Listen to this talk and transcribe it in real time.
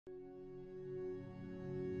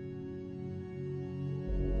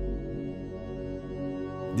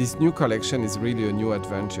This new collection is really a new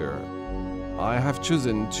adventure. I have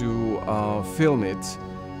chosen to film it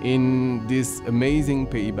in this amazing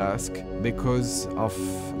Pays Basque because of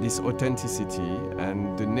this authenticity,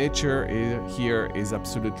 and the nature here is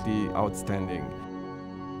absolutely outstanding.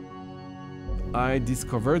 I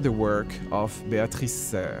discovered the work of Béatrice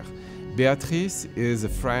Serre. Béatrice is a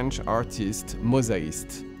French artist,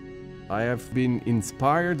 mosaïste. I have been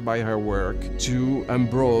inspired by her work to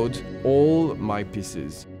embroider all my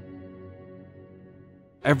pieces.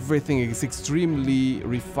 Everything is extremely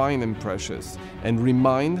refined and precious and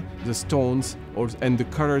remind the stones and the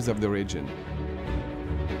colors of the region.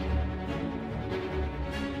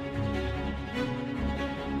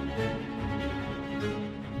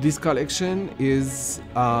 This collection is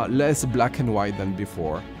less black and white than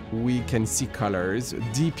before. We can see colors.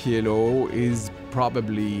 Deep yellow is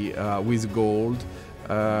probably with gold,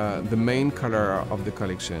 the main color of the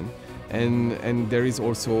collection. And there is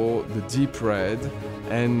also the deep red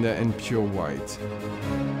and pure white.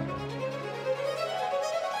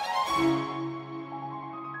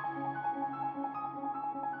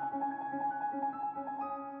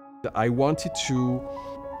 I wanted to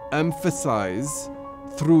emphasize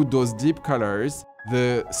through those deep colors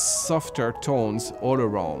the softer tones all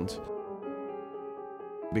around.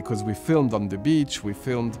 Because we filmed on the beach, we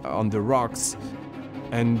filmed on the rocks,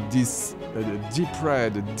 and this deep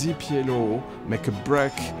red, deep yellow make a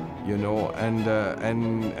break, you know,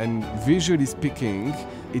 and visually speaking,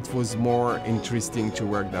 it was more interesting to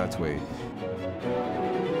work that way.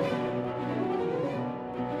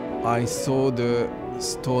 I saw the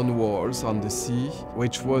stone walls on the sea,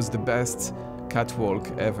 which was the best catwalk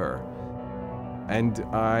ever. And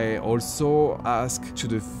I also asked to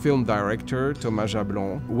the film director, Thomas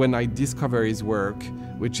Jablon, when I discovered his work,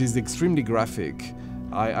 which is extremely graphic,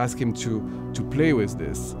 I asked him to play with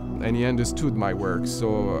this, and he understood my work,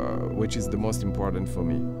 so which is the most important for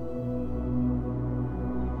me.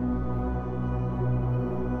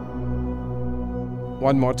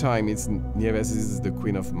 One more time, Nieves is the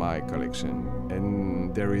queen of my collection,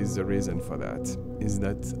 and there is a reason for that. Is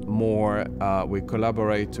that more we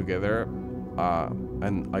collaborate together,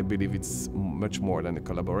 and I believe it's much more than a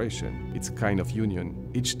collaboration. It's a kind of union.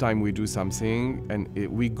 Each time we do something, and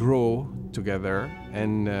we grow together,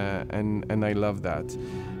 and I love that.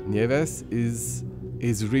 Nieves is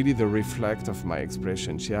really the reflect of my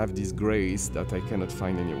expression. She has this grace that I cannot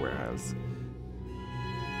find anywhere else.